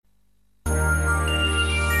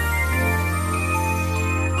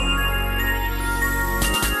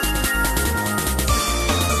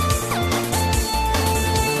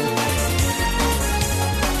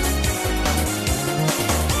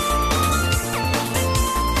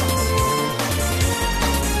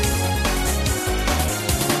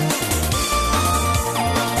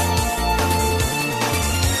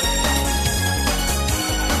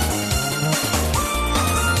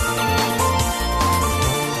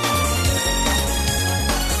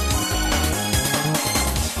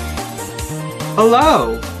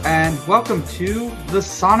Hello, and welcome to the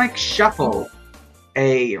Sonic Shuffle,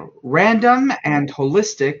 a random and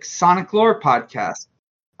holistic Sonic lore podcast.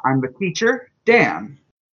 I'm the teacher, Dan.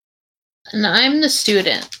 And I'm the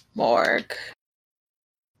student, Morg.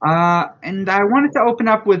 And I wanted to open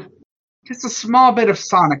up with just a small bit of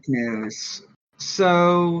Sonic news.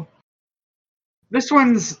 So, this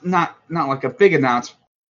one's not like a big announcement.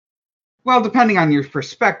 Well, depending on your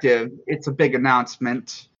perspective, it's a big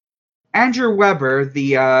announcement. Andrew Weber,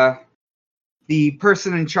 the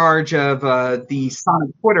person in charge of the Sonic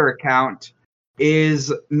Twitter account,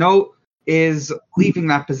 is leaving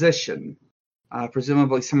that position.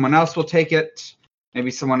 Presumably, someone else will take it.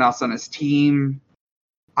 Maybe someone else on his team.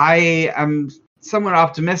 I am somewhat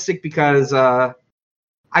optimistic because I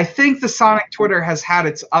think the Sonic Twitter has had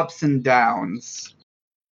its ups and downs.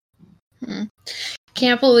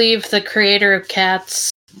 Can't believe the creator of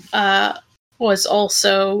Cats was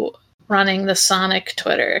also running the Sonic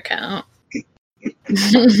Twitter account.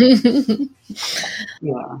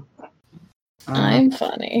 Yeah. I'm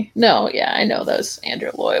funny. No, yeah, I know those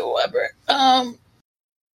Andrew Lloyd Webber.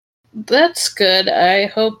 That's good. I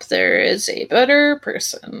hope there is a better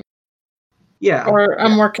person. Yeah. Or a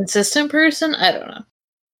more consistent person? I don't know.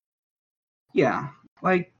 Yeah.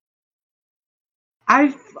 Like,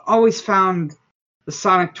 I've always found the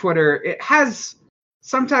Sonic Twitter,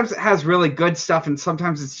 sometimes it has really good stuff and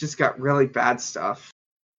sometimes it's just got really bad stuff.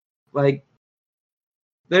 Like,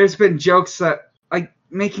 there's been jokes that, like,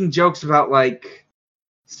 making jokes about, like,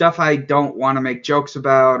 stuff I don't want to make jokes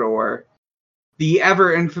about, or the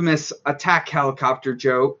ever infamous attack helicopter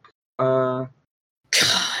joke. God.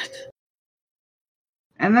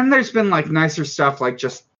 And then there's been, like, nicer stuff, like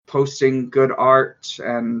just posting good art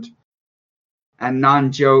and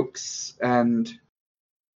non-jokes, and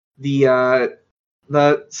the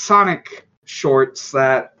Sonic shorts,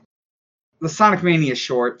 the Sonic Mania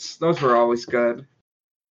shorts, those were always good.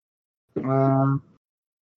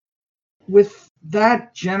 With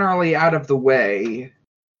that generally out of the way,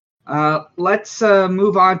 let's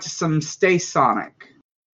move on to some Stay Sonic.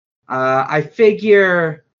 I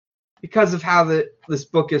figure, because of how this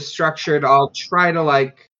book is structured, I'll try to,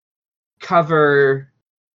 like, cover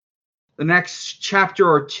the next chapter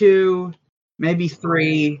or two, maybe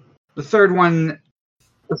three. The third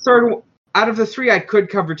out of the three I could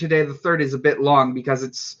cover today, the third is a bit long because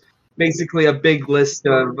it's basically a big list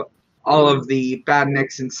of all of the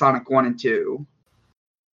badniks in Sonic 1 and 2.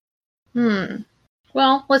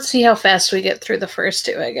 Well, let's see how fast we get through the first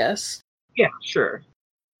two, I guess. Yeah, sure.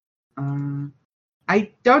 I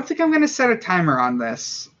don't think I'm going to set a timer on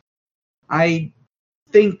this. I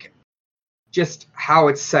think just how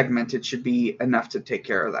it's segmented should be enough to take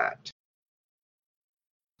care of that.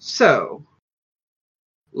 So,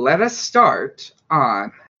 let us start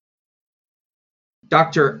on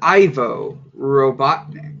Dr. Ivo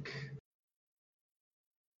Robotnik.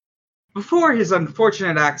 Before his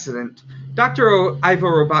unfortunate accident, Dr. Ivo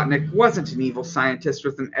Robotnik wasn't an evil scientist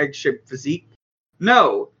with an egg-shaped physique.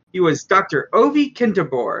 No, he was Dr. Ovi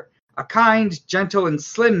Kinterbor, a kind, gentle, and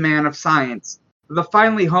slim man of science with a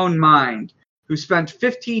finely honed mind, who spent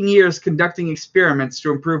 15 years conducting experiments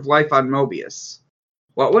to improve life on Mobius.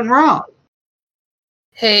 What went wrong?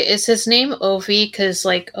 Hey, is his name Ovi because,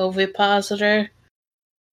 like, ovipositor?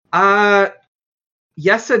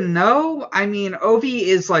 Yes and no. I mean, Ovi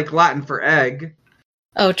is, like, Latin for egg.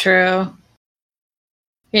 Oh, true.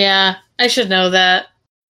 Yeah, I should know that.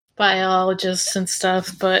 Biologists and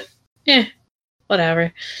stuff, but,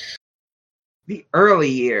 whatever. The early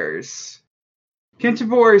years.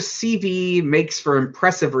 Kinterbor's CV makes for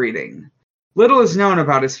impressive reading. Little is known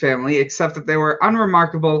about his family except that they were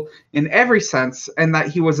unremarkable in every sense and that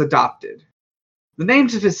he was adopted. The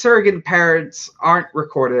names of his surrogate parents aren't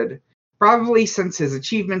recorded, probably since his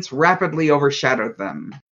achievements rapidly overshadowed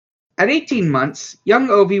them. At 18 months, young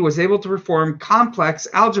Ovi was able to perform complex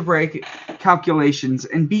algebraic calculations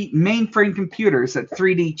and beat mainframe computers at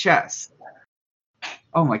 3D chess.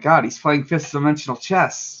 Oh my god, he's playing fifth-dimensional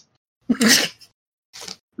chess. This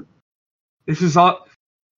was all...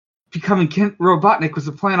 Becoming Robotnik was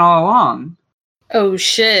the plan all along. Oh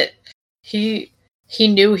shit. He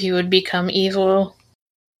knew he would become evil.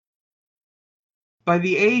 By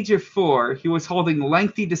the age of 4, he was holding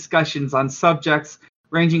lengthy discussions on subjects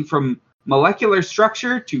ranging from molecular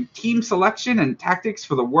structure to team selection and tactics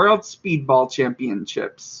for the World Speedball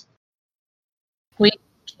Championships. We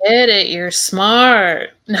get it, you're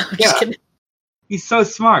smart. No, I'm just kidding. He's so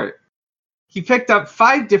smart. He picked up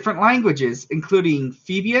 5 different languages, including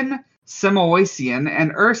Phoebian, Simoisian,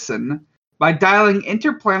 and Ursan, by dialing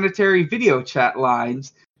interplanetary video chat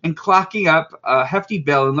lines and clocking up a hefty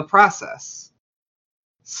bill in the process.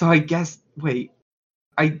 So I guess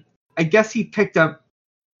I guess he picked up.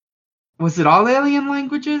 Was it all alien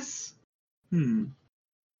languages?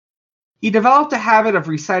 He developed a habit of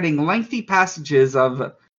reciting lengthy passages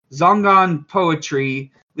of Zongon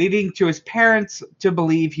poetry, leading to his parents to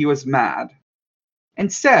believe he was mad.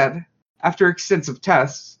 Instead, after extensive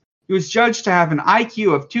tests, he was judged to have an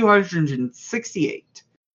IQ of 268.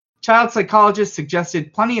 Child psychologists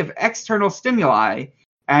suggested plenty of external stimuli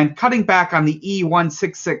and cutting back on the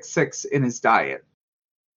E1666 in his diet.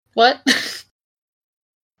 What?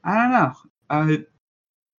 I don't know.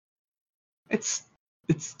 It's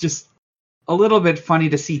just a little bit funny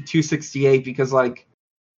to see 268 because, like,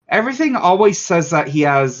 everything always says that he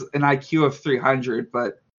has an IQ of 300,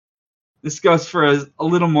 but this goes for a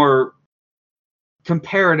little more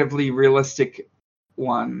comparatively realistic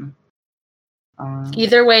one.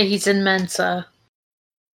 Either way, he's in Mensa.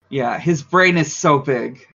 Yeah, his brain is so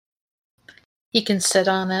big. He can sit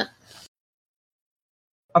on it.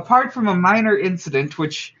 Apart from a minor incident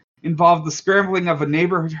which involved the scrambling of a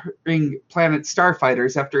neighboring planet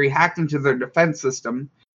starfighters after he hacked into their defense system,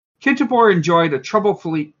 Kintobor enjoyed a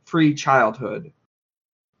trouble-free childhood.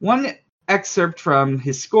 One excerpt from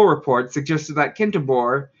his school report suggested that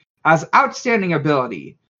Kintobor has outstanding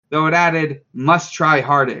ability, though it added, must try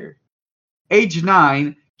harder. Age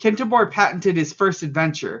 9, Kintobor patented his first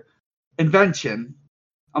invention,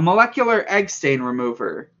 a molecular egg stain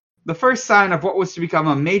remover, the first sign of what was to become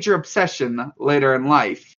a major obsession later in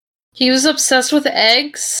life. He was obsessed with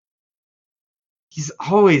eggs? He's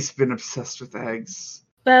always been obsessed with eggs.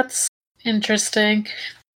 That's interesting.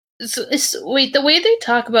 Wait, the way they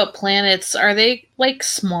talk about planets, are they, like,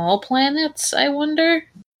 small planets, I wonder?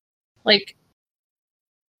 Like,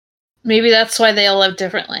 maybe that's why they all have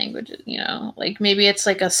different languages, you know? Like, maybe it's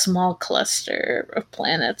like a small cluster of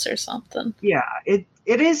planets or something. Yeah, it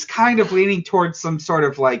is kind of leaning towards some sort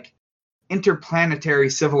of, like, interplanetary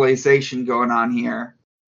civilization going on here.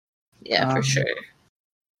 Yeah, for sure.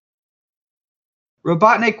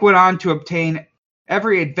 Robotnik went on to obtain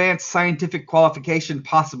every advanced scientific qualification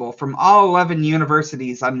possible from all 11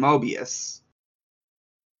 universities on Mobius.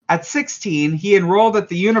 At 16, he enrolled at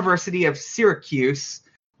the University of Syracuse,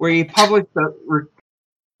 where he published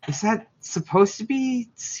is that supposed to be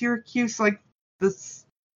Syracuse? Like this?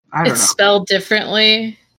 I don't know. It's spelled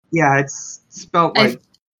differently. Yeah, it's spelled like.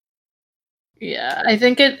 Yeah, I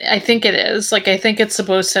think it is. Like, I think it's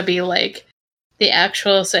supposed to be like the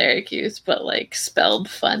actual Syracuse, but like spelled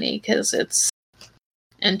funny because it's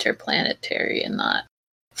interplanetary and not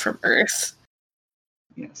from Earth.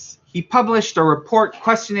 Yes. He published a report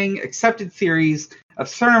questioning accepted theories of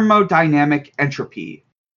thermodynamic entropy.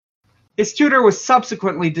 His tutor was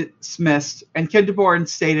subsequently dismissed and Kintobor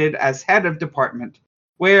instated as head of department,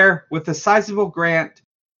 where, with a sizable grant,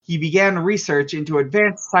 he began research into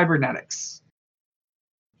advanced cybernetics.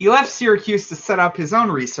 He left Syracuse to set up his own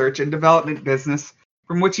research and development business,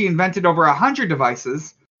 from which he invented over 100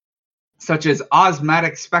 devices, such as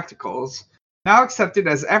osmatic spectacles, now accepted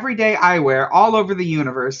as everyday eyewear all over the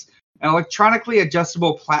universe, and electronically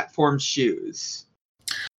adjustable platform shoes.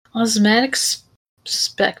 Osmatic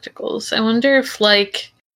spectacles. I wonder if,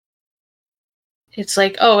 like, it's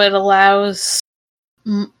like, oh, it allows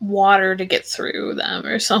water to get through them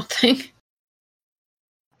or something.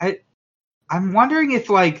 I'm wondering if,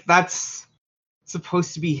 like, that's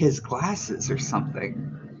supposed to be his glasses or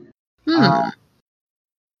something.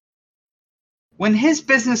 When his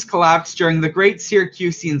business collapsed during the Great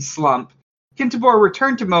Syracusean Slump, Kintobor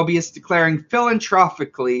returned to Mobius, declaring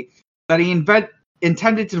philanthropically that he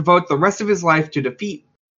intended to devote the rest of his life to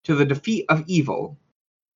the defeat of evil.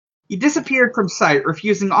 He disappeared from sight,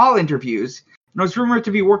 refusing all interviews, and was rumored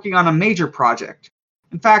to be working on a major project.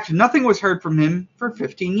 In fact, nothing was heard from him for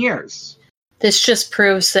 15 years. This just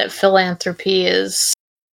proves that philanthropy is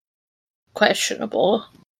questionable.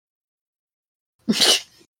 It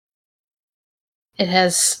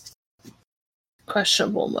has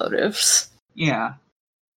questionable motives. Yeah.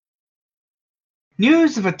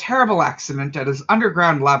 News of a terrible accident at his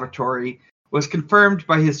underground laboratory was confirmed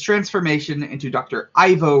by his transformation into Dr.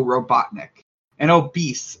 Ivo Robotnik, an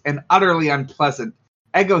obese and utterly unpleasant,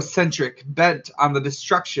 egocentric, bent on the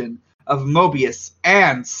destruction of Mobius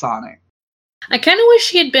and Sonic. I kind of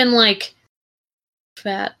wish he had been, like,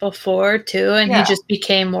 fat before, too, and he just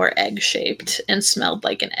became more egg-shaped and smelled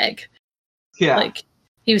like an egg. Yeah. Like,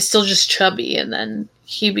 he was still just chubby, and then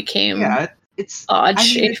he became it's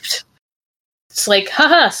odd-shaped. It's like,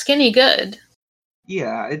 haha, skinny good.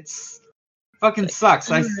 Yeah, it's fucking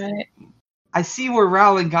sucks. Right. I see where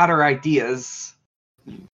Rowling got her ideas.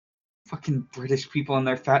 Fucking British people and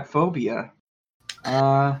their fat phobia.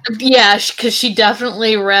 Yeah, because she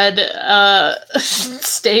definitely read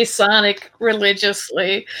Stay Sonic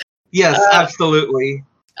religiously. Yes, absolutely.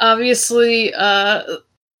 Obviously,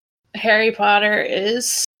 Harry Potter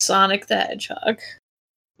is Sonic the Hedgehog.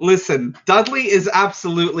 Listen, Dudley is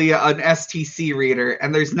absolutely an STC reader,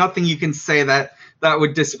 and there's nothing you can say that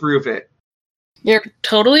would disprove it. You're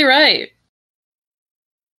totally right.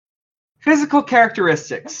 Physical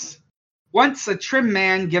characteristics. Once a trim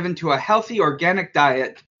man given to a healthy organic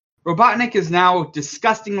diet, Robotnik is now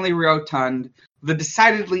disgustingly rotund, with a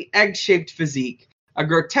decidedly egg-shaped physique, a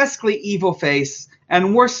grotesquely evil face,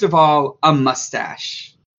 and worst of all, a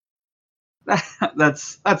mustache.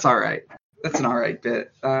 That's all right. That's an all right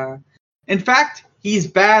bit. In fact, he's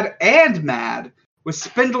bad and mad, with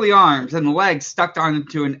spindly arms and legs stuck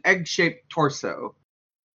onto an egg-shaped torso.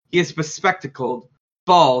 He is bespectacled,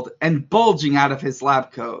 bald, and bulging out of his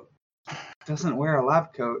lab coat. Doesn't wear a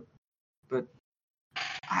lab coat, but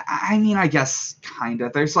I mean, I guess kinda.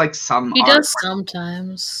 There's like some. He does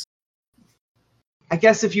sometimes. I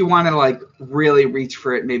guess if you want to like really reach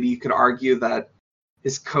for it, maybe you could argue that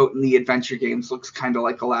his coat in the adventure games looks kind of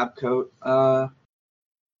like a lab coat.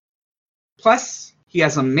 Plus, he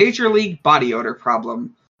has a major league body odor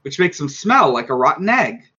problem, which makes him smell like a rotten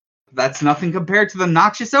egg. That's nothing compared to the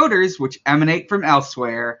noxious odors which emanate from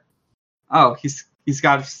elsewhere. Oh, he's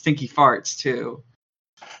got stinky farts too.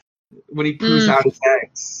 When he poos out his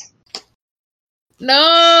eggs.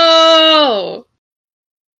 No!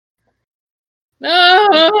 No!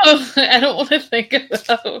 I don't want to think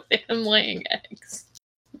about him laying eggs.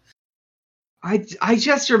 I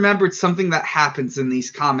just remembered something that happens in these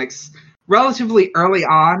comics relatively early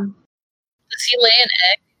on. Does he lay an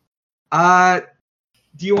egg?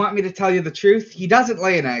 Do you want me to tell you the truth? He doesn't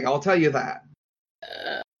lay an egg, I'll tell you that.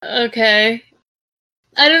 Okay.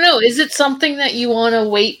 I don't know, is it something that you want to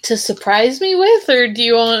wait to surprise me with, or do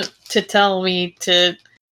you want to tell me to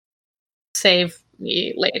save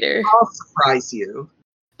me later? I'll surprise you.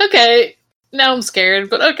 Okay. Now I'm scared,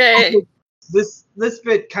 but okay. This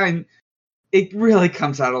bit it really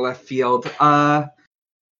comes out of left field.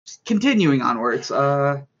 Continuing onwards,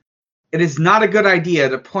 it is not a good idea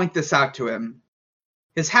to point this out to him.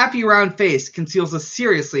 His happy round face conceals a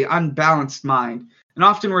seriously unbalanced mind, and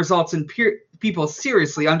often results in people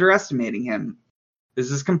seriously underestimating him.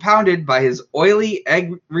 This is compounded by his oily,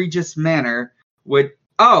 egregious manner,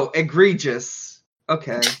 egregious.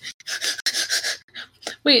 Okay.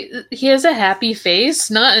 Wait, he has a happy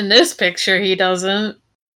face? Not in this picture, he doesn't.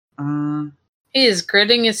 He is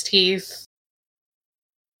gritting his teeth.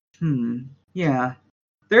 Yeah.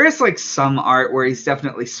 There is like some art where he's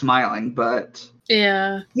definitely smiling, but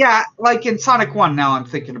yeah, like in Sonic 1 now I'm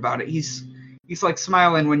thinking about it. He's like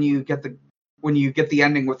smiling when you get the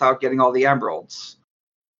ending without getting all the emeralds.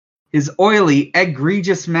 His oily,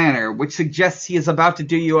 egregious manner, which suggests he is about to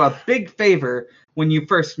do you a big favor when you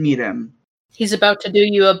first meet him. He's about to do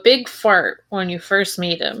you a big fart when you first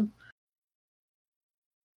meet him.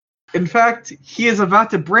 In fact, he is about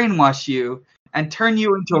to brainwash you and turn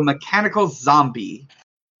you into a mechanical zombie.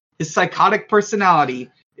 His psychotic personality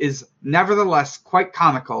is nevertheless quite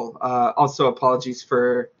comical. Also, apologies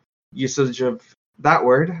for usage of that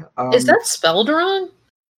word. Is that spelled wrong?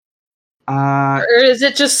 Or is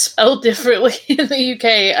it just spelled differently in the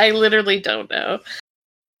UK? I literally don't know.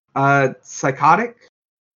 Psychotic?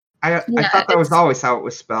 I thought that was always how it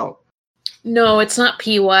was spelled. No, it's not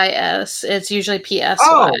PYS. It's usually PSY.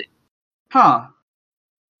 Oh! Huh.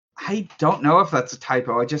 I don't know if that's a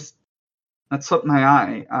typo. That slipped my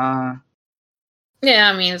eye. Yeah,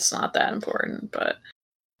 I mean, it's not that important, but...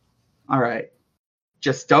 Alright.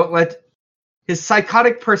 Just don't let... His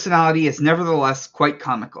psychotic personality is nevertheless quite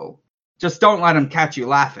comical. Just don't let him catch you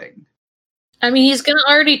laughing. I mean, he's gonna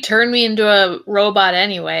already turn me into a robot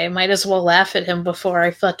anyway. Might as well laugh at him before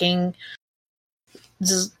I fucking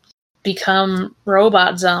just become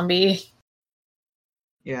robot zombie.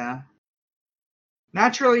 Yeah.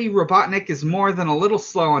 Naturally, Robotnik is more than a little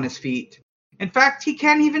slow on his feet. In fact, he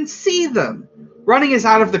can't even see them. Running is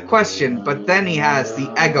out of the question, but then he has the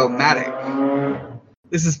Egg-O-Matic.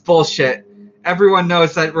 This is bullshit. Everyone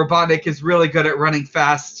knows that Robotnik is really good at running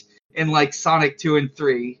fast in, like, Sonic 2 and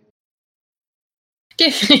 3.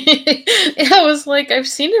 I was like, I've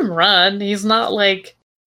seen him run. He's not like...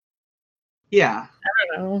 Yeah.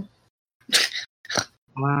 I don't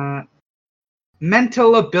know.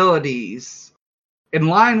 Mental abilities. In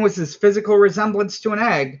line with his physical resemblance to an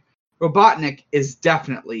egg, Robotnik is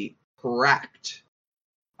definitely cracked.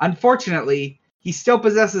 Unfortunately, he still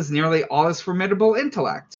possesses nearly all his formidable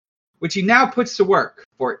intellect, which he now puts to work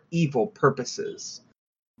for evil purposes.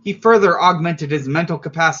 He further augmented his mental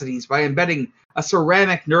capacities by embedding a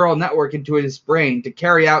ceramic neural network into his brain to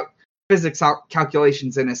carry out physics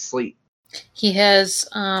calculations in his sleep. He has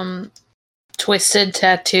Twisted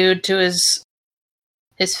tattooed to his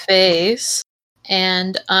face,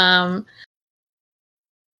 and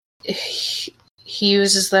he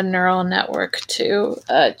uses the neural network to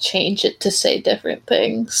change it to say different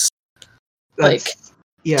things.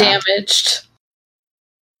 Damaged.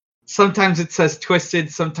 Sometimes it says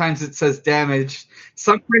twisted, sometimes it says damaged.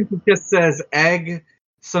 Sometimes it just says egg.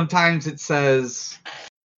 Sometimes it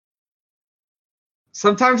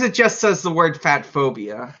just says the word fat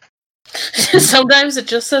phobia. Sometimes it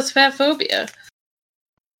just says fat phobia.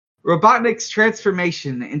 Robotnik's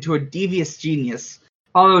transformation into a devious genius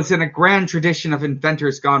follows in a grand tradition of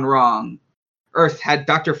inventors gone wrong. Earth had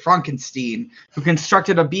Dr. Frankenstein, who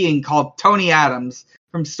constructed a being called Tony Adams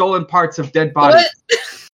from stolen parts of dead bodies.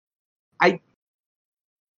 What?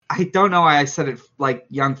 I don't know why I said it like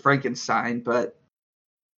Young Frankenstein, but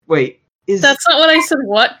wait. That's not what I said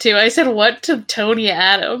what to. I said what to Tony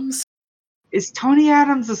Adams. Is Tony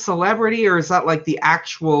Adams a celebrity, or is that like the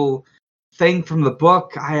actual thing from the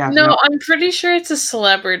book? No, I'm pretty sure it's a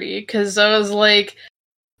celebrity, because I was like,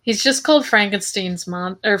 he's just called Frankenstein's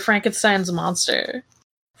monster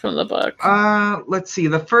from the book. Let's see.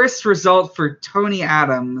 The first result for Tony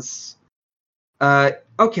Adams.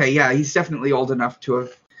 Okay, yeah, he's definitely old enough to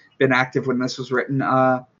have been active when this was written.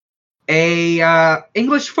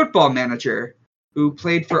 English football manager who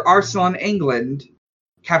played for Arsenal in England,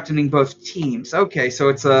 captaining both teams. Okay, so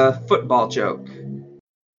it's a football joke.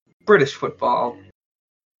 British football.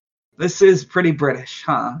 This is pretty British,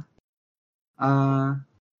 huh?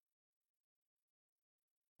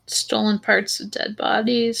 Stolen parts of dead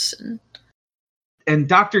bodies. And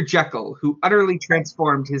Dr. Jekyll, who utterly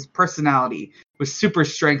transformed his personality with super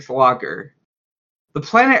strength lager. The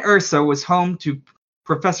planet Ursa was home to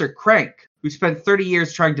Professor Crank, who spent 30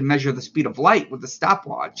 years trying to measure the speed of light with a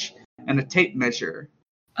stopwatch and a tape measure.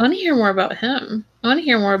 I want to hear more about him. I want to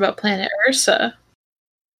hear more about Planet Ursa.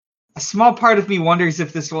 A small part of me wonders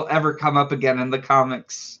if this will ever come up again in the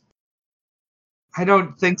comics. I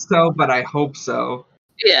don't think so, but I hope so.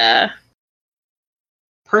 Yeah.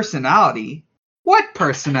 Personality? What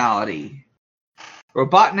personality?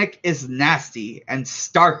 Robotnik is nasty and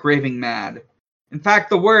stark raving mad. In fact,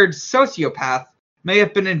 the word sociopath may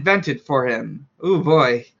have been invented for him. Ooh,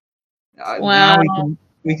 boy. Wow. Now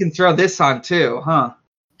we can throw this on too, huh?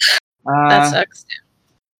 That sucks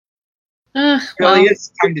too. Really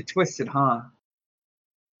is kind of twisted, huh?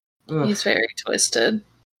 Ugh. He's very twisted.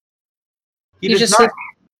 He does not...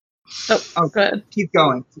 Oh, go ahead. Keep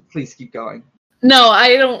going. Please keep going. No,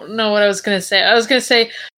 I don't know what I was going to say. I was going to say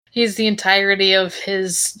he's the entirety of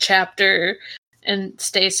his chapter and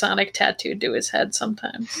Stay Sonic tattooed to his head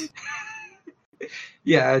sometimes.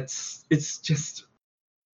 Yeah, it's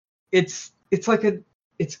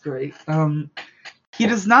great. He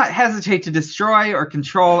does not hesitate to destroy or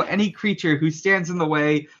control any creature who stands in the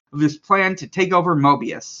way of his plan to take over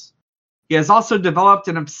Mobius. He has also developed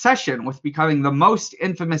an obsession with becoming the most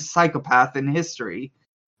infamous psychopath in history.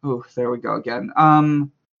 Oh, there we go again.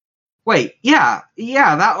 Wait, yeah,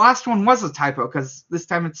 that last one was a typo, because this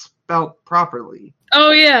time it's spelled properly. Oh,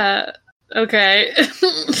 yeah. Okay.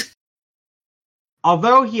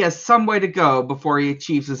 Although he has some way to go before he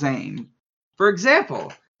achieves his aim. For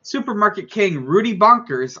example, Supermarket King Rudy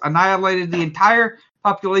Bonkers annihilated the entire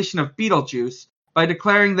population of Beetlejuice by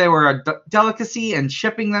declaring they were a delicacy and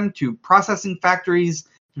shipping them to processing factories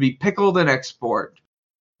to be pickled and exported.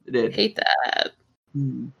 Hate that.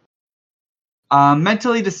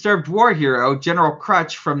 Mentally disturbed war hero General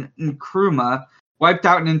Crutch from Nkrumah wiped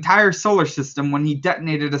out an entire solar system when he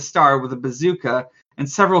detonated a star with a bazooka and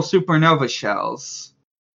several supernova shells.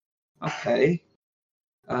 Okay.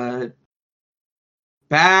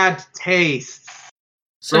 Bad taste.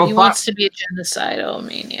 So he wants to be a genocidal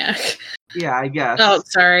maniac. Yeah, I guess. Oh,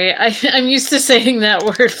 sorry. I'm used to saying that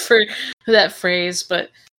word for that phrase, but...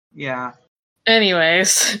 Yeah.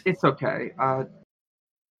 Anyways. It's okay.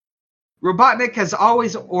 Robotnik has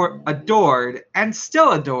always adored, and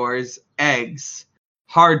still adores, eggs.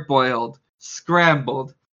 Hard-boiled,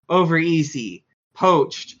 scrambled, over easy,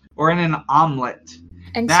 poached, or in an omelet.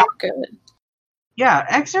 Eggs are good. Yeah,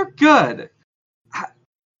 eggs are good.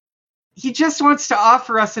 He just wants to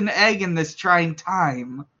offer us an egg in this trying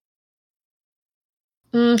time.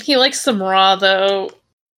 He likes them raw, though.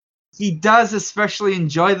 He does especially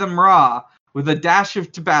enjoy them raw, with a dash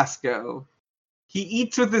of Tabasco. He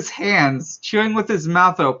eats with his hands, chewing with his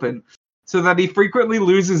mouth open, so that he frequently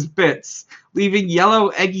loses bits, leaving yellow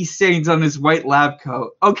eggy stains on his white lab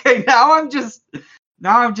coat. Okay, now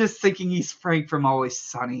Now I'm just thinking he's Frank from Always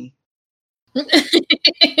Sunny.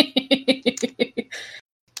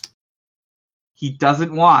 He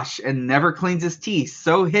doesn't wash and never cleans his teeth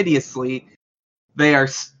so hideously they are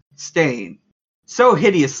stained. So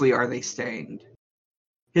hideously are they stained.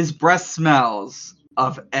 His breath smells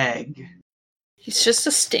of egg. He's just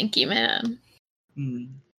a stinky man.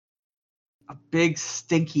 A big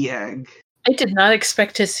stinky egg. I did not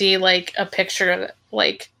expect to see like a picture of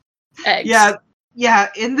like eggs. Yeah.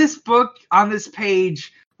 In this book, on this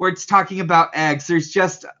page where it's talking about eggs, there's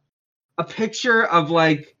just a picture of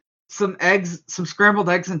like some eggs, some scrambled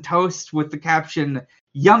eggs and toast with the caption,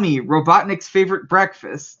 "Yummy, Robotnik's favorite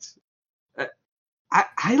breakfast."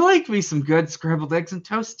 I like me some good scrambled eggs and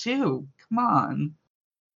toast too. Come on.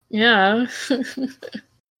 Yeah.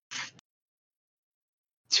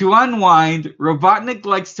 To unwind, Robotnik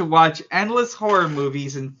likes to watch endless horror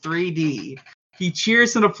movies in 3D. He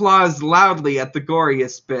cheers and applauds loudly at the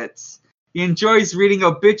goriest bits. He enjoys reading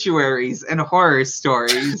obituaries and horror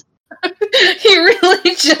stories. He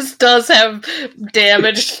really just does have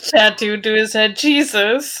damage tattooed to his head.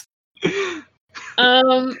 Jesus.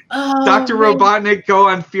 Dr. Robotnik, go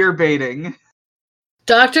on fear baiting.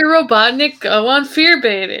 Dr. Robotnik, go on fear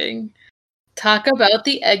baiting. Talk about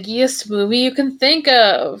the eggiest movie you can think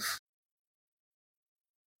of.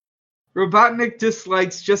 Robotnik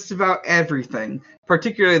dislikes just about everything,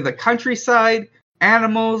 particularly the countryside,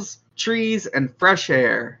 animals, trees, and fresh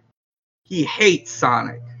air. He hates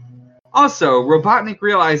Sonic. Also, Robotnik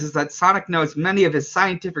realizes that Sonic knows many of his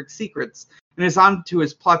scientific secrets and is on to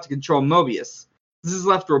his plot to control Mobius. This has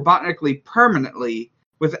left Robotnik permanently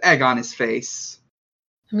with egg on his face.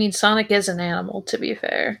 I mean, Sonic is an animal, to be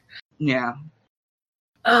fair. Yeah.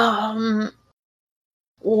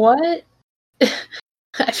 What?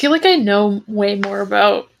 I feel like I know way more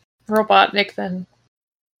about Robotnik than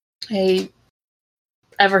I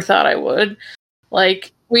ever thought I would.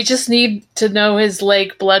 Like, we just need to know his,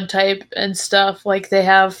 like, blood type and stuff like they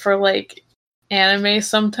have for, like, anime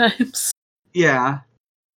sometimes. Yeah.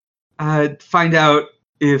 Find out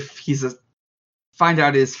if he's find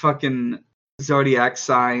out his fucking zodiac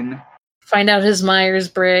sign. Find out his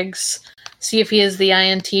Myers-Briggs. See if he has the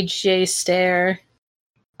INTJ stare.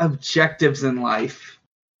 Objectives in life.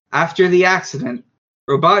 After the accident,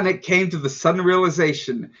 Robotnik came to the sudden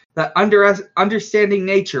realization that understanding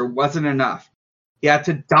nature wasn't enough. He had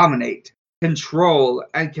to dominate, control,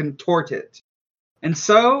 and contort it. And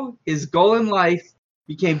so, his goal in life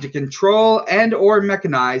became to control and or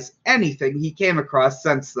mechanize anything he came across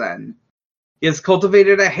since then. He has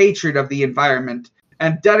cultivated a hatred of the environment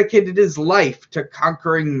and dedicated his life to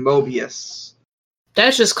conquering Mobius.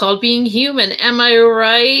 That's just called being human, am I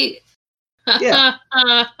right? Yeah.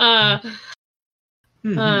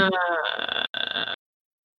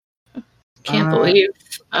 Can't believe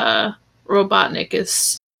Robotnik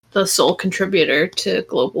is the sole contributor to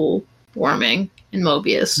global warming in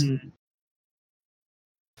Mobius.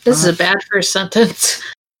 This is a bad first sentence.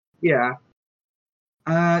 Yeah.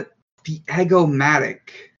 The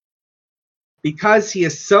Egomatic. Because he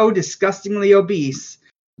is so disgustingly obese,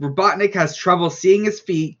 Robotnik has trouble seeing his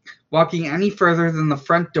feet, walking any further than the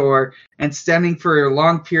front door, and standing for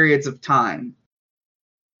long periods of time.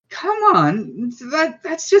 Come on,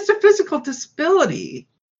 that's just a physical disability.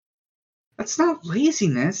 That's not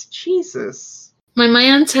laziness, Jesus. My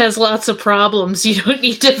man has lots of problems. You don't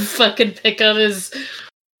need to fucking pick on his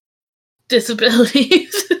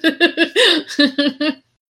disabilities.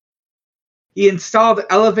 He installed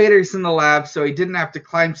elevators in the lab so he didn't have to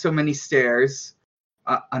climb so many stairs.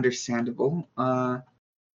 Understandable.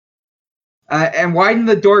 And widened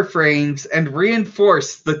the door frames and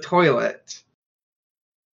reinforced the toilet.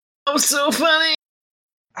 Oh, so funny.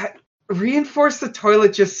 Reinforce the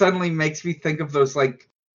toilet just suddenly makes me think of those, like,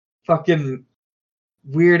 fucking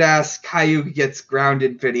weird-ass Caillou gets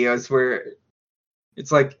grounded videos where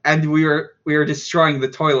it's like, and we were destroying the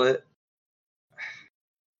toilet.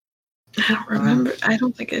 I don't remember. I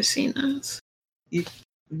don't think I've seen those.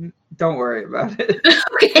 Don't worry about it.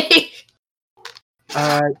 Okay.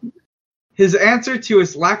 His answer to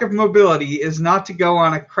his lack of mobility is not to go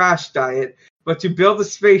on a crash diet, but to build a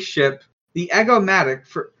spaceship, the Egomatic,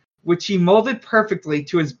 for which he molded perfectly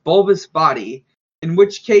to his bulbous body, in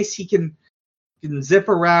which case he can zip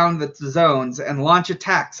around the zones and launch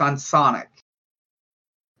attacks on Sonic.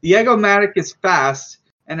 The Egomatic is fast,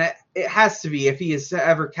 and it has to be if he is to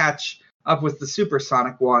ever catch up with the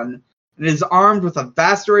Supersonic one, and is armed with a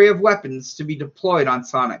vast array of weapons to be deployed on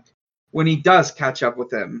Sonic when he does catch up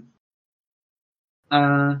with him.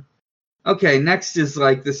 Okay, next is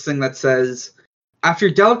like this thing that says, after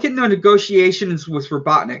delicate negotiations with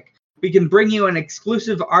Robotnik, we can bring you an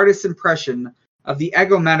exclusive artist impression of the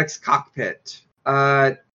Eggomatics cockpit.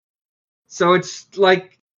 So it's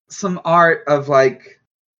like some art of like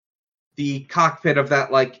the cockpit of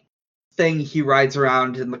that like thing he rides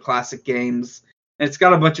around in the classic games. And it's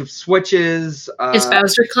got a bunch of switches. His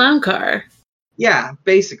Bowser clown car. Yeah,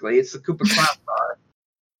 basically, it's the Koopa clown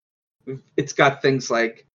car. It's got things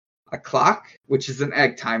like a clock, which is an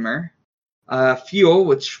egg timer, fuel,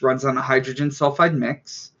 which runs on a hydrogen sulfide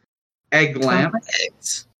mix, egg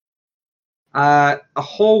lamps, a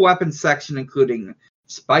whole weapon section including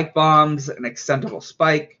spike bombs, an extendable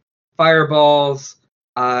spike, fireballs,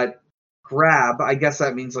 grab, I guess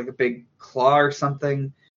that means like a big claw or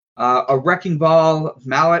something, a wrecking ball,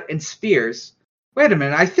 mallet, and spears. Wait a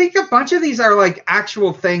minute, I think a bunch of these are like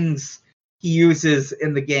actual things he uses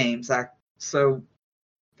in the games, so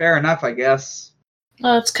fair enough, I guess.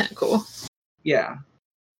 Oh, that's kind of cool. Yeah.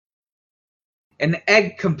 An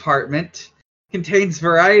egg compartment contains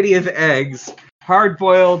variety of eggs,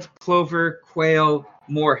 hard-boiled, plover, quail,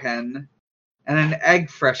 moorhen, and an egg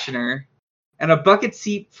freshener, and a bucket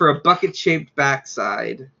seat for a bucket-shaped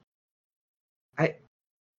backside.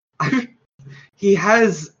 He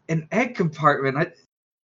has an egg compartment.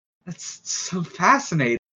 That's so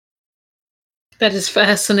fascinating. That is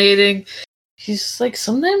fascinating. He's like,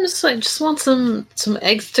 sometimes I just want some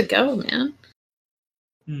eggs to go, man.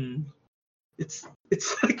 It's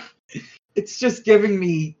like it's just giving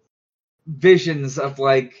me visions of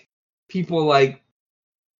like people like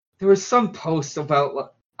there was some post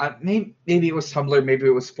about maybe it was Tumblr, maybe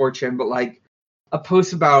it was 4chan, but like a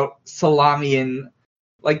post about salami and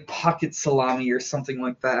like pocket salami or something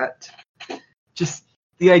like that. Just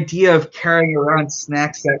the idea of carrying around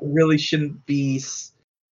snacks that really shouldn't be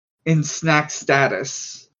in snack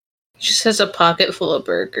status. He just has a pocket full of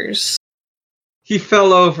burgers. He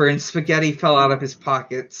fell over and spaghetti fell out of his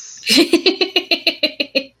pockets.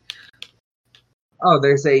 Oh,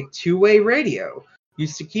 there's a two-way radio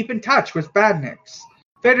used to keep in touch with badniks,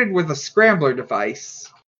 fitted with a scrambler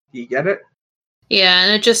device. Do you get it? Yeah,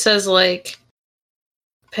 and it just says like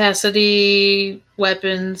capacity,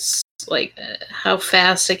 weapons, like how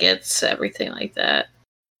fast it gets, everything like that.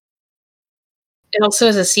 It also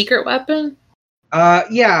has a secret weapon?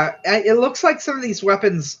 Yeah, it looks like some of these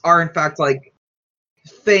weapons are in fact like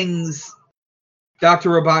things Dr.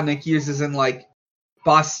 Robotnik uses in like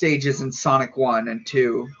boss stages in Sonic 1 and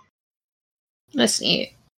 2. That's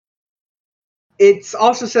neat. It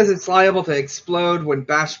also says it's liable to explode when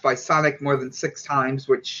bashed by Sonic more than 6 times,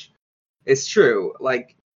 which is true.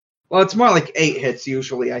 Like, well, it's more like 8 hits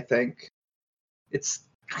usually, I think.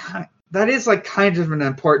 That is like kind of an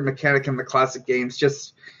important mechanic in the classic games,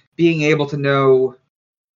 just being able to know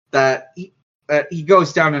that he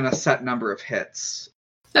goes down in a set number of hits.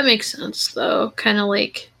 That makes sense, though. Kind of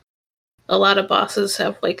like a lot of bosses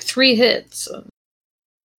have like 3 hits.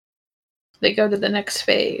 They go to the next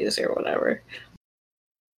phase or whatever.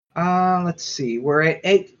 Let's see. We're at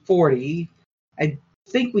 8:40. I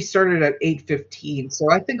think we started at 8:15, so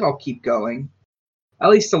I think I'll keep going. At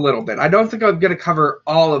least a little bit. I don't think I'm going to cover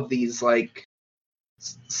all of these, like,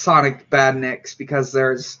 Sonic badniks, because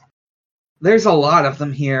there's a lot of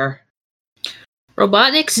them here.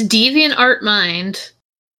 Robotnik's Deviant Art Mind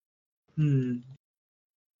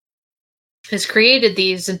has created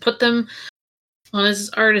these and put them on his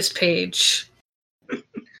artist page.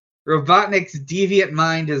 Robotnik's deviant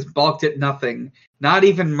mind is balked at nothing, not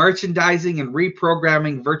even merchandising and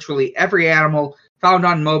reprogramming virtually every animal found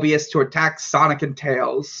on Mobius to attack Sonic and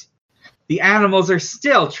Tails. The animals are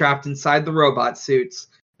still trapped inside the robot suits,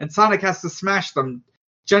 and Sonic has to smash them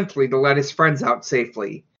gently to let his friends out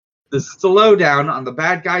safely. This is the lowdown on the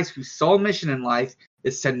bad guys whose sole mission in life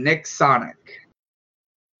is to nick Sonic.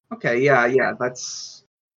 Okay, yeah, that's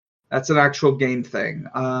an actual game thing.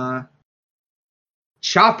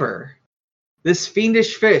 Chopper. This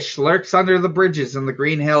fiendish fish lurks under the bridges in the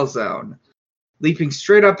Green Hill Zone, leaping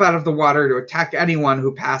straight up out of the water to attack anyone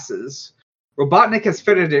who passes. Robotnik has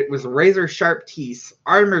fitted it with razor-sharp teeth,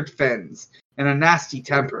 armored fins, and a nasty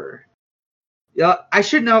temper. Yeah, I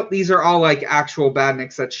should note these are all like actual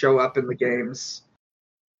badniks that show up in the games.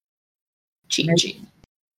 Cheat.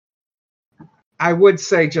 I would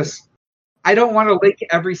say I don't want to link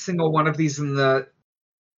every single one of these in the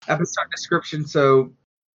episode description, so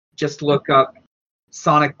just look up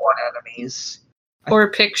Sonic 1 enemies.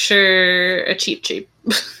 Or picture a cheap.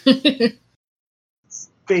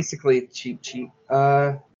 Basically cheap.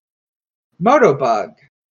 Motobug.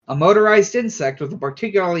 A motorized insect with a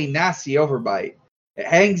particularly nasty overbite. It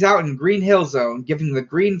hangs out in Green Hill Zone, giving the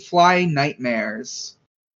green fly nightmares.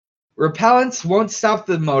 Repellents won't stop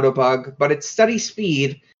the Motobug, but its steady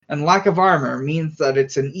speed and lack of armor means that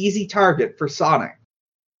it's an easy target for Sonic.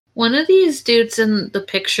 One of these dudes in the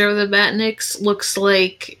picture of the Batniks looks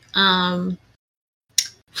like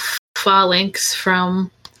Phalanx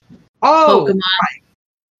from Pokemon. Right.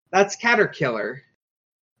 That's Caterkiller.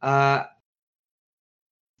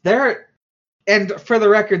 And for the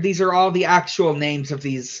record, these are all the actual names of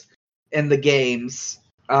these in the games.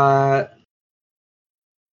 Let's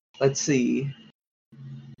see.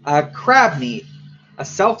 Crabmeat, a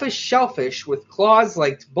selfish shellfish with claws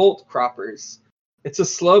like bolt croppers. It's a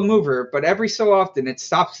slow mover, but every so often it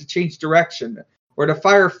stops to change direction or to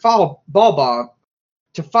fire ball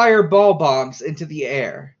bombs into the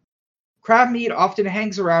air. Crabmeat often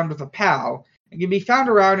hangs around with a pal and can be found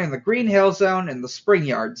around in the Green Hill Zone and the Spring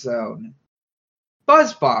Yard Zone.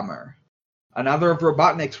 Buzz Bomber, another of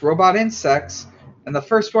Robotnik's robot insects, and the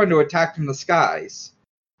first one to attack from the skies.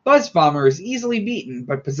 Buzz Bomber is easily beaten,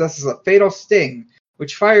 but possesses a fatal sting,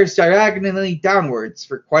 which fires diagonally downwards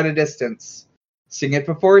for quite a distance. Sting it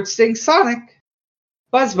before it stings Sonic!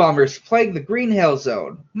 Buzz Bombers plague the Green Hill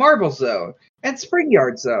Zone, Marble Zone, and Spring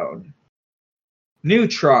Yard Zone.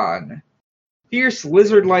 Neutron, fierce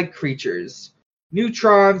lizard-like creatures.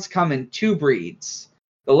 Neutrons come in two breeds.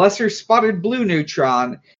 The lesser spotted blue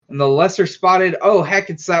neutron and the lesser spotted, oh heck,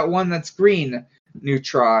 it's that one that's green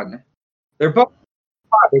neutron. They're both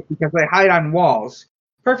spotted because they hide on walls,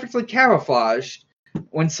 perfectly camouflaged.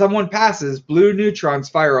 When someone passes, blue neutrons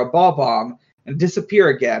fire a ball bomb and disappear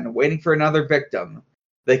again, waiting for another victim.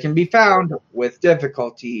 They can be found, with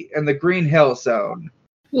difficulty, in the Green Hill Zone.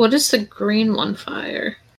 What does the green one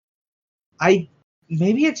fire? I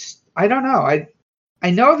don't know. I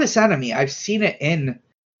know this enemy. I've seen it in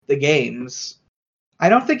the games. I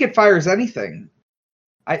don't think it fires anything.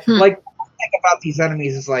 Like, the thing about these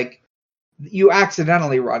enemies is, like, you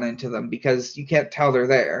accidentally run into them because you can't tell they're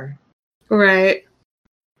there. Right.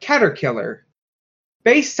 Caterkiller.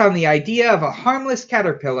 Based on the idea of a harmless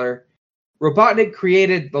caterpillar, Robotnik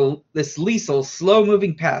created this lethal,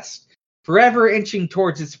 slow-moving pest, forever inching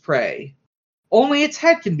towards its prey. Only its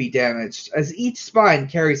head can be damaged, as each spine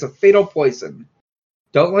carries a fatal poison.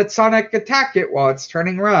 Don't let Sonic attack it while it's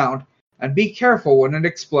turning around, and be careful when it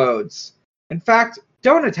explodes. In fact,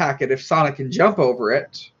 don't attack it if Sonic can jump over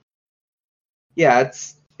it. Yeah,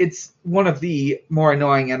 it's one of the more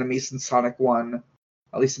annoying enemies in Sonic 1,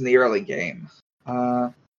 at least in the early game.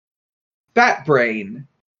 Batbrain.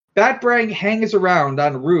 Batbrain hangs around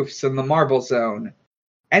on roofs in the Marble Zone.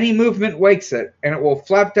 Any movement wakes it, and it will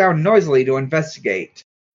flap down noisily to investigate.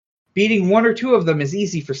 Beating one or two of them is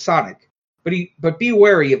easy for Sonic, but be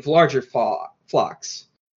wary of larger flocks,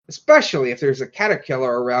 especially if there's a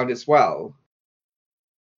caterpillar around as well.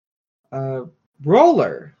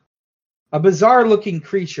 Roller, a bizarre-looking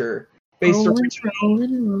creature based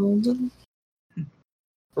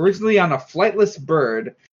originally on a flightless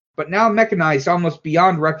bird, but now mechanized almost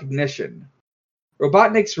beyond recognition.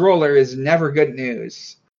 Robotnik's roller is never good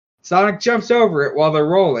news. Sonic jumps over it while they're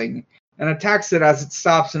rolling, and attacks it as it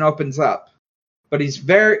stops and opens up. But he's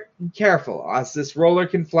very careful, as this roller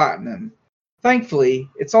can flatten him. Thankfully,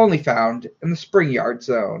 it's only found in the Spring Yard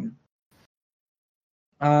Zone.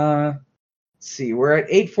 Let's see, we're at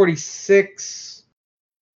 8:46.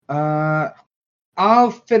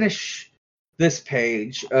 I'll finish this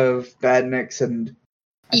page of Badniks and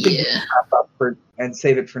I think we'll wrap up and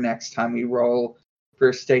save it for next time we roll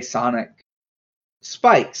First Day Sonic.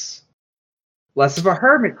 Spikes. Less of a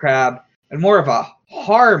hermit crab and more of a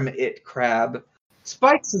harm-it crab.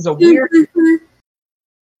 Spikes is a weird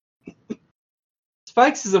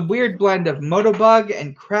blend of Motobug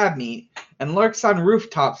and crab meat and lurks on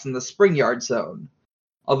rooftops in the Spring Yard Zone.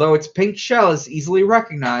 Although its pink shell is easily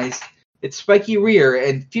recognized, its spiky rear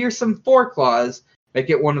and fearsome foreclaws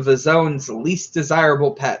make it one of the zone's least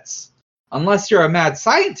desirable pets. Unless you're a mad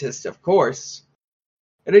scientist, of course.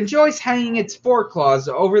 It enjoys hanging its foreclaws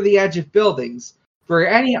over the edge of buildings for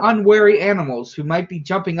any unwary animals who might be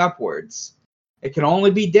jumping upwards. It can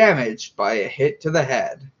only be damaged by a hit to the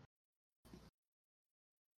head.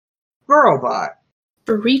 Burrowbot.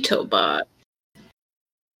 Burrito Bot.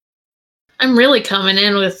 I'm really coming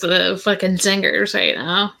in with the fucking zingers right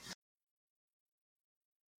now.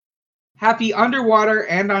 Happy underwater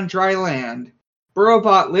and on dry land,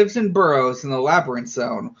 Burrowbot lives in burrows in the Labyrinth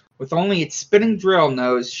Zone, with only its spinning drill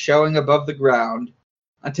nose showing above the ground,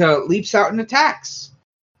 until it leaps out and attacks.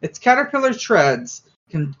 Its caterpillar treads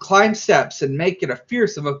can climb steps and make it a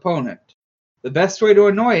fearsome opponent. The best way to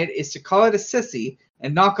annoy it is to call it a sissy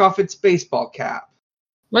and knock off its baseball cap.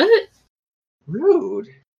 What? Rude.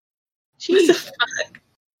 Jeez. What the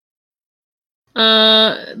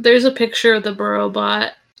fuck? There's a picture of the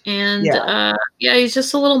Burrowbot And he's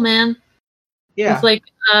just a little man with like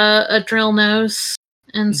a drill nose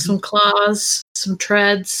and some claws, some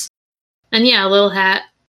treads, and a little hat.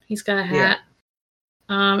 He's got a hat.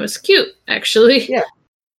 It's cute, actually. Yeah,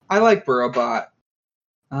 I like Burrowbot.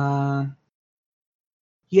 I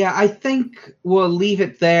think we'll leave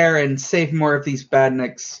it there and save more of these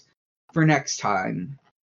badniks for next time.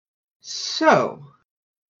 So,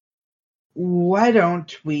 why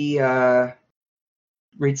don't we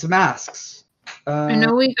read some asks? I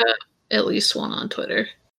know we got at least one on Twitter.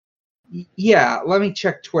 Yeah, let me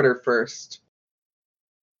check Twitter first.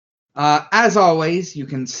 As always, you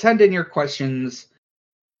can send in your questions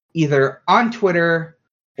either on Twitter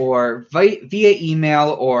or via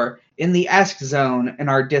email or in the Ask Zone in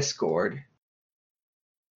our Discord.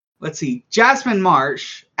 Let's see. Jasmine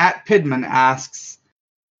Marsh at Pidman asks,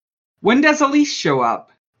 when does Elise show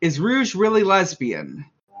up? Is Rouge really lesbian?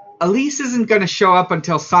 Elise isn't going to show up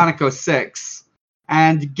until Sonic 06.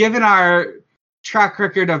 And given our track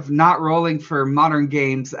record of not rolling for modern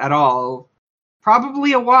games at all,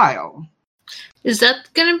 probably a while. Is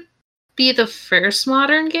that going to be the first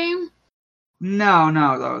modern game? No,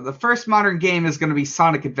 though. The first modern game is going to be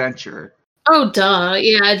Sonic Adventure. Oh, duh.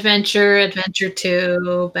 Yeah, Adventure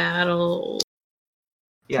 2, Battle.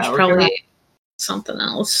 Yeah, there's probably something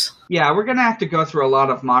else. Yeah, we're going to have to go through a lot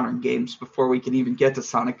of modern games before we can even get to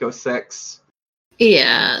Sonic 06.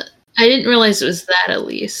 Yeah, I didn't realize it was that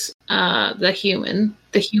Elise. The human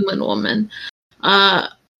woman.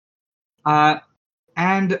 And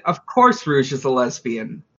of course Rouge is a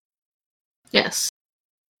lesbian. Yes.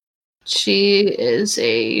 She is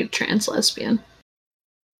a trans lesbian.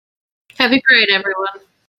 Happy Pride, everyone.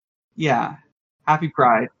 Yeah, happy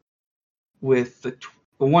Pride. With the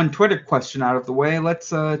one Twitter question out of the way,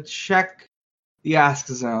 let's check the Ask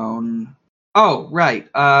Zone. Oh, right.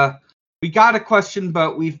 We got a question,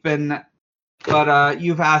 but you've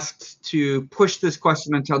asked to push this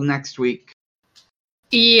question until next week.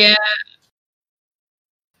 Yeah.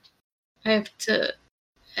 I have to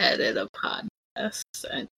edit a podcast.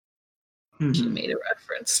 I made a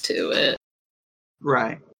reference to it.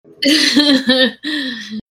 Right.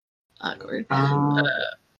 Awkward.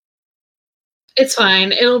 It's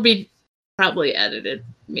fine. It'll be probably edited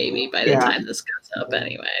maybe by the time this goes up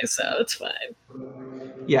anyway, so it's fine.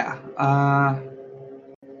 Yeah.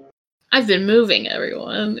 I've been moving,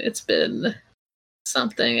 everyone. It's been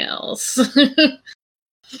something else.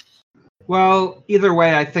 Well, either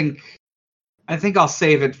way, I think I'll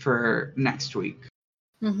save it for next week.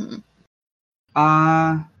 Mm-hmm.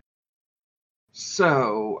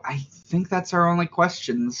 So I think that's our only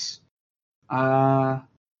questions. Let's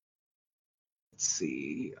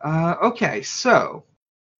see. Okay, so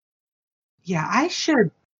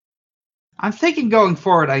I'm thinking going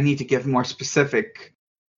forward I need to give more specific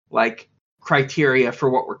criteria for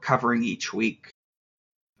what we're covering each week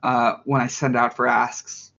when I send out for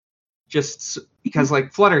asks. Just because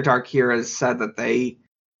Flutter Dark here has said that they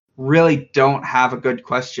really don't have a good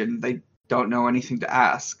question. They don't know anything to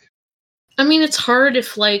ask. I mean, it's hard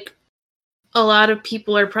if a lot of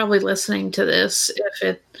people are probably listening to this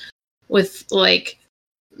with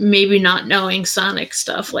maybe not knowing Sonic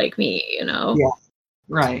stuff like me, you know? Yeah,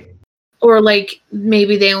 right. Or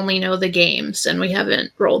maybe they only know the games and we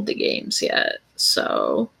haven't rolled the games yet,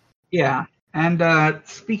 so... Yeah. And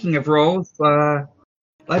speaking of rolls,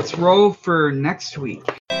 let's roll for next week.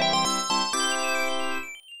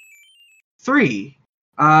 3.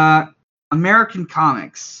 American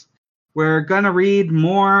Comics. We're gonna read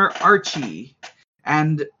more Archie,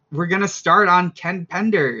 and we're gonna start on Ken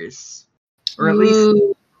Penders, or at least,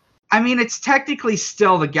 I mean, it's technically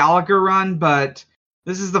still the Gallagher run, but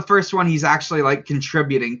this is the first one he's actually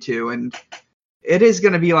contributing to, and it is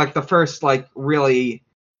gonna be the first really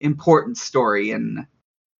important story in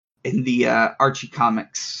the Archie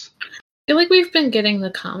comics. I feel like we've been getting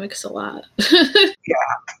the comics a lot.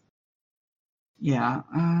 Yeah.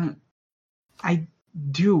 I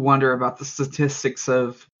do wonder about the statistics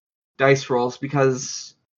of dice rolls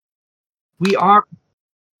because we are.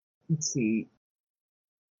 Let's see.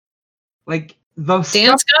 Those.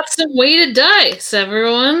 Dan's got some weighted dice,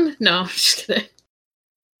 everyone. No, I'm just kidding.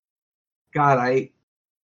 God,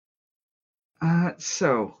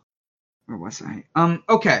 so where was I?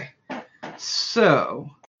 Okay. So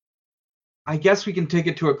I guess we can take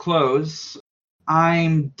it to a close.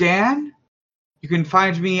 I'm Dan. You can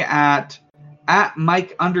find me at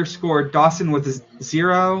Mike_Dawson with a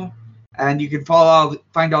 0, and you can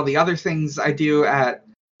find all the other things I do at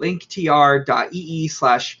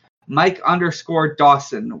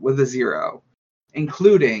linktr.ee/Mike_Dawson with a 0,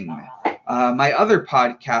 including my other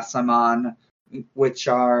podcasts I'm on, which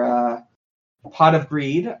are Pot of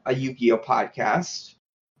Greed, a Yu-Gi-Oh podcast.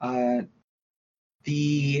 What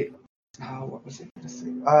was it going to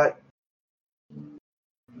say?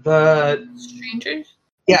 The Strangers.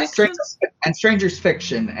 Yeah, Strangers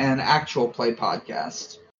Fiction, an actual play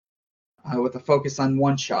podcast with a focus on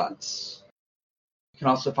one-shots. You can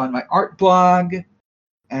also find my art blog,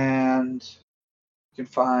 and you can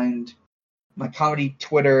find my comedy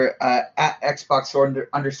Twitter at Xbox_holiday.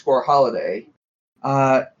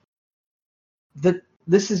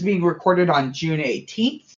 This is being recorded on June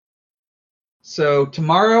 18th, so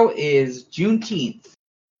tomorrow is Juneteenth.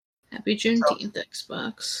 Happy Juneteenth,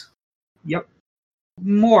 Xbox. Yep.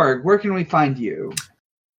 Morg, where can we find you?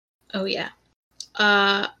 Oh, yeah.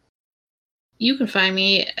 You can find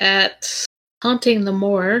me at Haunting the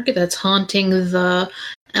Morg. That's Haunting the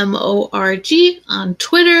MORG on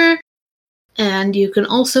Twitter. And you can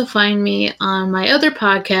also find me on my other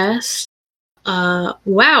podcast,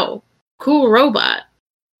 Wow, Cool Robot,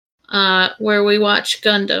 where we watch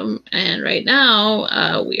Gundam. And right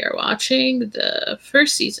now, we are watching the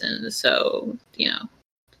first season. So,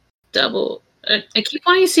 I keep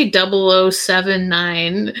wanting to say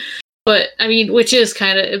 0079, but I mean, which is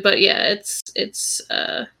kind of, but yeah, it's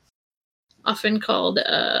often called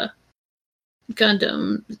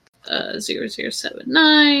Gundam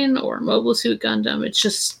 0079 or Mobile Suit Gundam. It's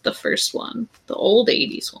just the first one, the old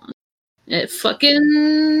 80s one. It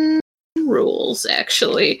fucking rules,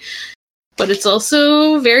 actually. But it's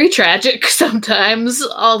also very tragic sometimes,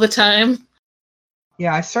 all the time.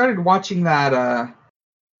 Yeah, I started watching that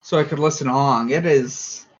so I could listen along.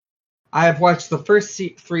 I have watched the first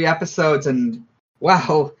 3 episodes, and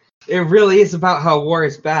wow, it really is about how war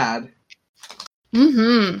is bad.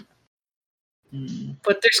 Mm-hmm.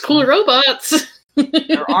 But there's cool robots.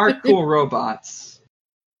 There are cool robots.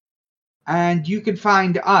 And you can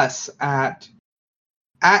find us at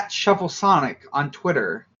Shufflesonic on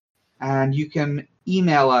Twitter. And you can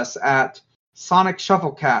email us at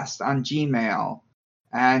SonicShufflecast on Gmail.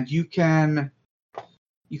 And you can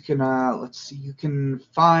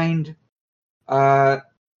find our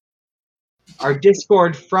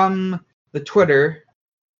Discord from the Twitter,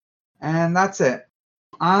 and that's it.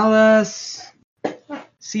 I'll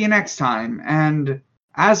see you next time, and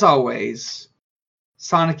as always,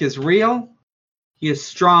 Sonic is real, he is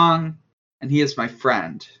strong, and he is my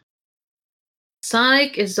friend.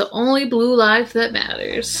 Sonic is the only blue life that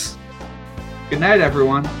matters. Good night,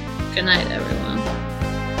 everyone. Good night, everyone.